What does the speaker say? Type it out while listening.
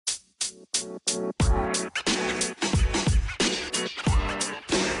Welcome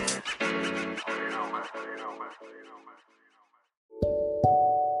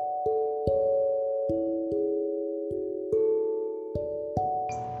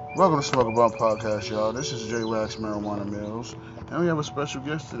to Smoke About Podcast, y'all. This is J Wax Marijuana Mills, and we have a special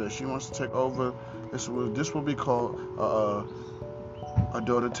guest today. She wants to take over. This will be called a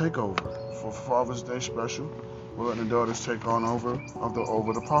daughter takeover for Father's Day special. We're letting the daughters take on over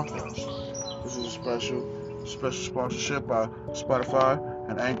the podcast. This is a special sponsorship by Spotify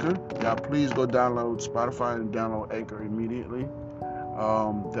and Anchor. Y'all please go download Spotify and download Anchor immediately.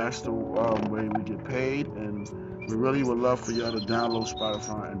 That's the way we get paid, and we really would love for y'all to download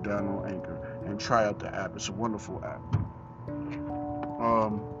Spotify and download Anchor and try out the app. It's a wonderful app.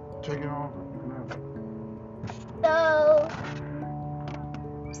 Take it over. You can have it. So,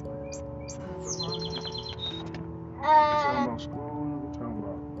 We're talking about school. We're talking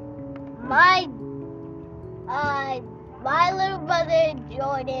about my little brother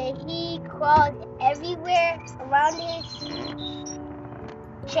Jordan, he crawls everywhere around his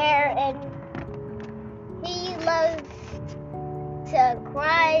chair, and he loves to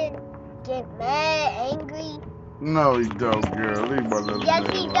cry, get mad, angry. No, he don't, girl. Leave my little Yes,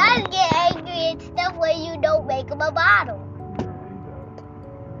 man he alone. does get angry and stuff when you don't make him a bottle. Yeah,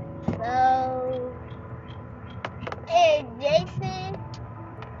 So, and Jason,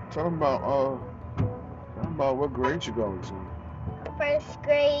 talking about what grade you going to. first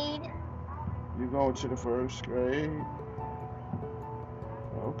grade. You going to the first grade?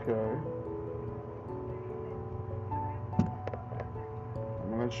 Okay. I'm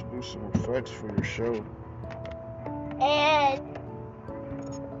gonna let you do some effects for your show. And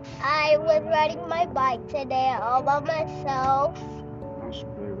I was riding my bike today all by myself. That's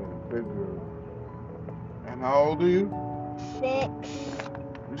big girl. And how old are you? 6.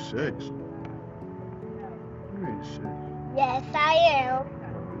 You're 6. You ain't 6. Yes, I am. Oh,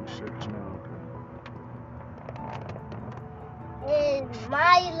 you're 6 now, And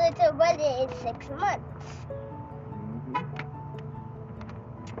my little brother is 6 months. okay.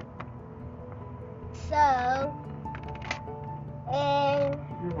 So, and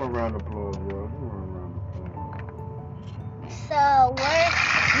Give her a round of applause, y'all. Give her a round of applause. so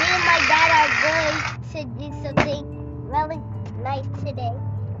me and my dad are going to do something really nice today.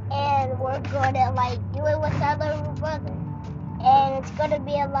 And we're going to do it with our little brother. And it's going to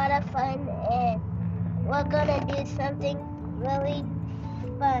be a lot of fun. And we're going to do something really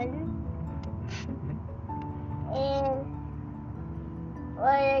fun. And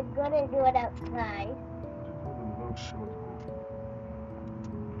we're going to do it outside.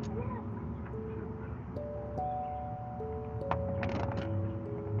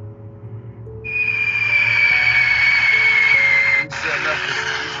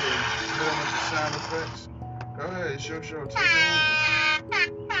 Sound effects. Go ahead, show. Take it over. You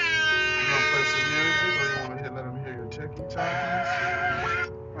gonna play some music, or you wanna let them hear your ticky tackies?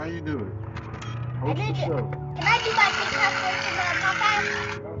 How you do it? Host the show. Can I do my TikTok first and then Papa?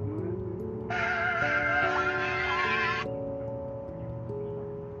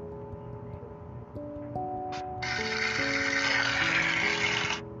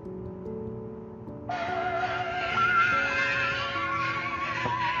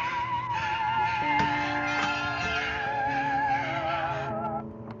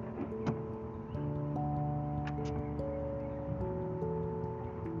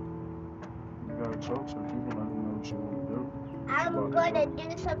 Talk so people let them know what you want to do. I'm gonna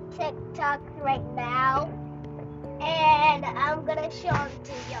do some TikToks right now, and I'm gonna show them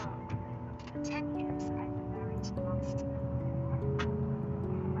to y'all. 10 years I've been married to Monster.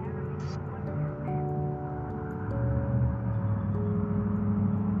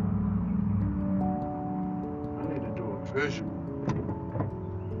 I need to do a visual.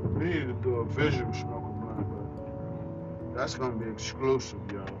 We need to do a visual smoke a blunt, but that's gonna be exclusive,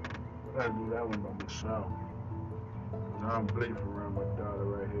 y'all. I gotta do that one by myself. Cause I don't bleef around my daughter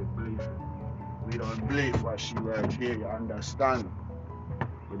right here bleefing. We don't bleef while she right here, you understand?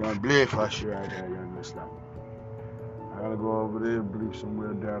 We don't bleef while she right here, you understand? I gotta go over there and bleef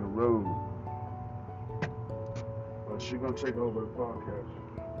somewhere down the road. But she gonna take over the podcast.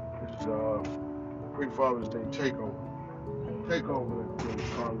 This is pre-Father's Day takeover. Takeover the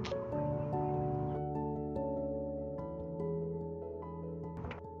Father's Day.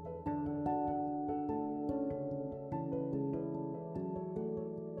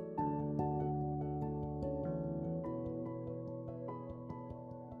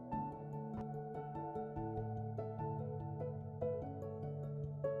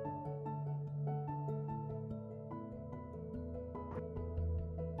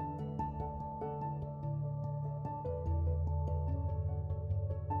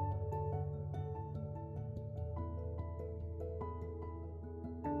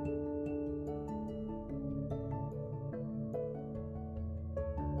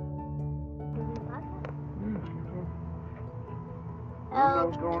 now.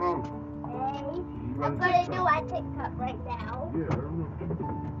 What's going on? Hey, You I'm ready gonna to do our TikTok right now. Yeah, I don't know.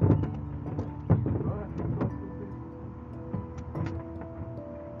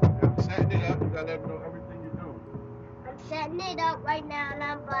 I'm setting it up. You gotta let me know everything you're doing. I'm setting it up right now and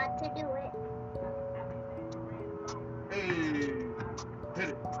I'm about to do it. Hey, hit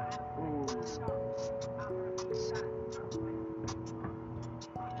it. Ooh.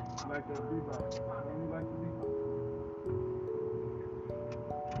 Like that beatbox. You like the beatbox?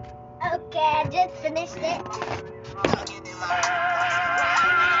 Okay, I just finished it.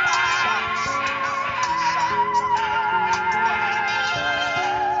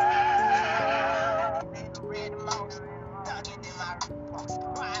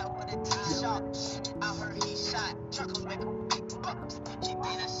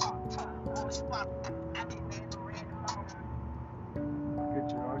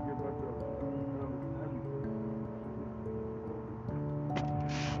 I'll get myself.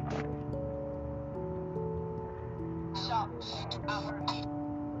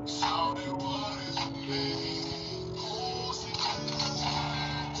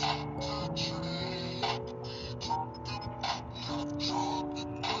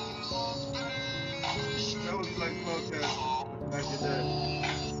 That was like protest. Like your dad.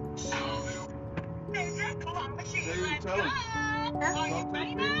 Tell him. Talk to the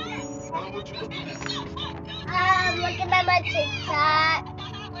people. Tell them what you're looking at. I'm looking at my TikTok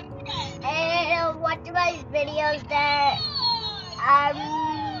and watching my videos that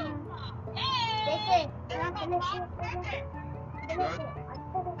they say, can I finish it? Finish it.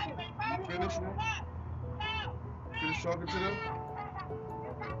 Finish it. Finish talking to them.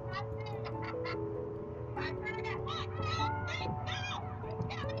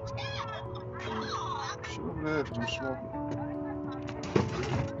 Sit over there because I'm smoking.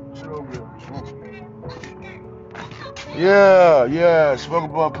 Sit over there, I'm smoking. Yeah, Smoke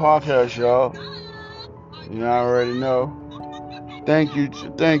About Podcast, y'all. You already know. Thank you,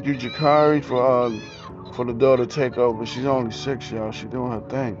 Jakari, for the daughter takeover. She's only 6, y'all. She's doing her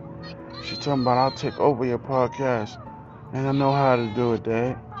thing. She's talking about I'll take over your podcast, and I know how to do it,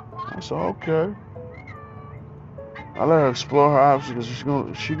 Dad. I said okay. I let her explore her options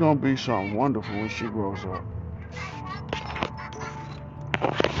because she's gonna be something wonderful when she grows up.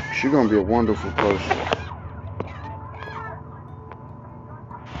 She's gonna be a wonderful person.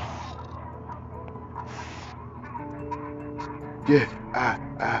 Yeah,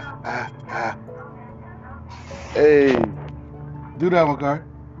 Hey, do that one, Car.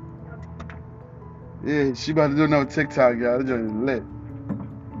 Yeah, she about to do another TikTok, y'all. That joint is lit.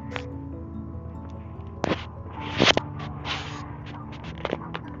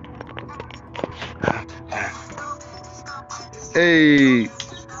 Hey.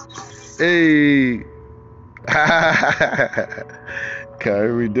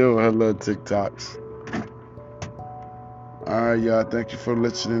 Kyrie doing her little TikToks. Alright, y'all. Thank you for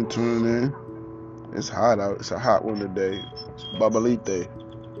listening, tuning in. It's hot out. It's a hot one today. It's Babalite.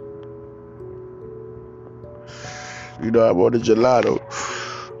 You know, I wanted gelato.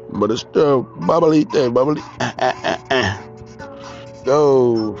 But it's still Babalite.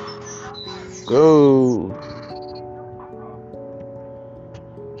 Go.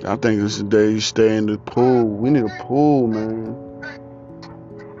 I think this is the day you stay in the pool. We need a pool, man.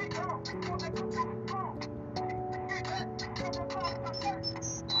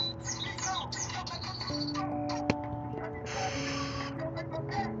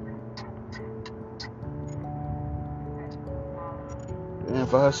 And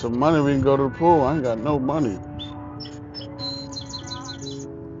if I had some money, we can go to the pool. I ain't got no money.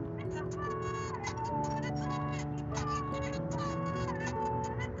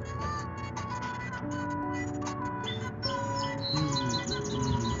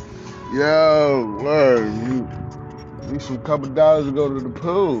 Yo, word, you need some couple dollars to go to the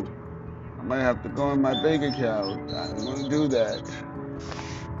pool. I might have to go in my bank account. I don't want to do that.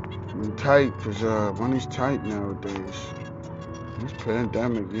 I'm tight because money's tight nowadays. This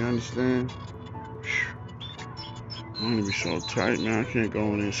pandemic, you understand? I'm gonna be so tight now. I can't go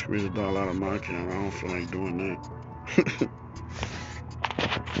in there and squeeze $1 out of my account. I don't feel like doing that.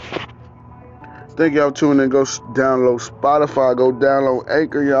 Thank y'all tuning in. Go download Spotify. Go download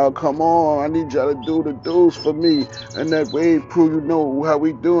Anchor. Y'all, come on. I need y'all to do the dudes for me. And that wave crew, you know how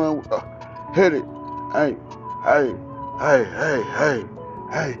we doing. Hit it. Hey.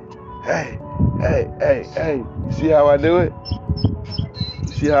 You see how I do it?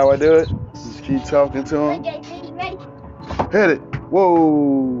 Just keep talking to him. Hit it.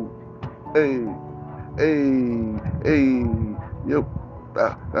 Whoa. Hey. Yep.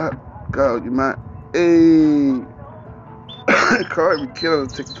 Go, you mind? Hey. Cardi be killing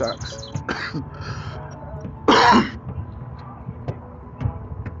the TikToks.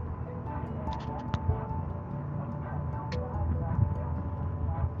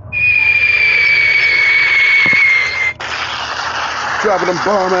 Dropping them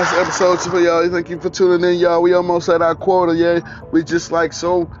bomb ass episodes for y'all. Thank you for tuning in, y'all. We almost at our quota, yeah. We're just like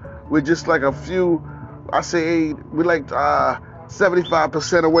a few. I say we like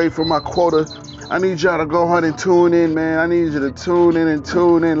 75% away from my quota. I need y'all to go ahead and tune in, man. I need you to tune in and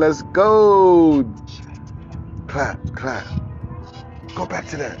tune in. Let's go. Clap, clap. Go back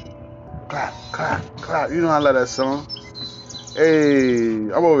to that. Clap, clap, clap. You know I love that song. Hey,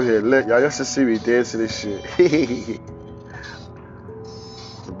 I'm over here lit, y'all. Y'all should see me dancing this shit.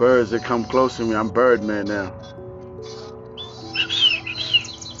 The birds that come close to me, I'm Birdman now.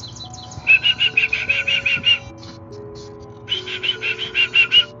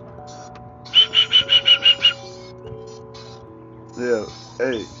 Yeah,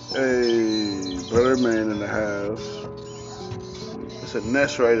 hey, Birdman in the house. It's a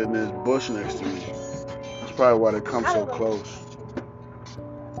nest right in this bush next to me. That's probably why they come so close.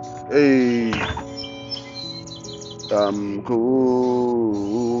 Hey, I'm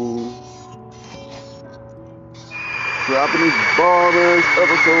cool. Dropping these bomb-ass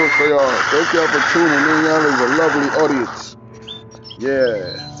episodes for y'all. Thank y'all for tuning in. Y'all is a lovely audience.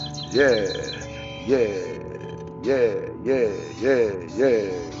 Yeah.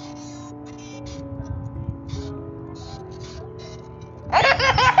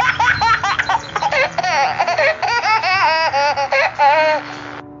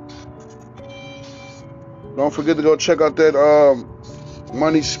 Don't forget to go check out that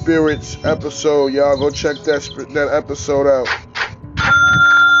Money Spirits episode, y'all. Go check that episode out.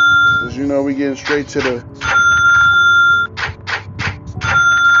 Cause you know we getting straight to the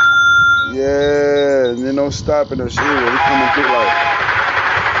and there's no stopping us here. We coming through like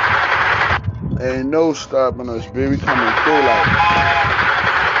ain't no stopping us, baby. We coming through like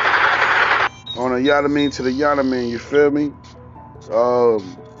on a Yadamin to the Yadamin. You feel me?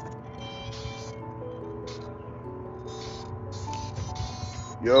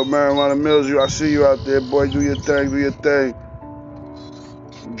 Yo, Marijuana Mills, I see you out there, boy. Do your thing, do your thing.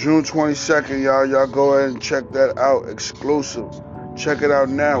 June 22nd, y'all go ahead and check that out. Exclusive. Check it out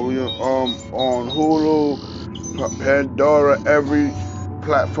now. We on Hulu, Pandora, every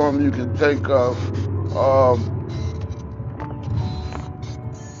platform you can think of.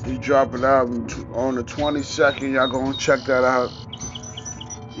 He dropping out on the 22nd. Y'all gonna check that out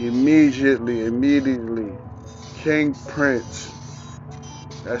immediately. King Prince.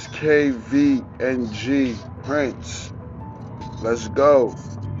 That's KVNG Prince. Let's go.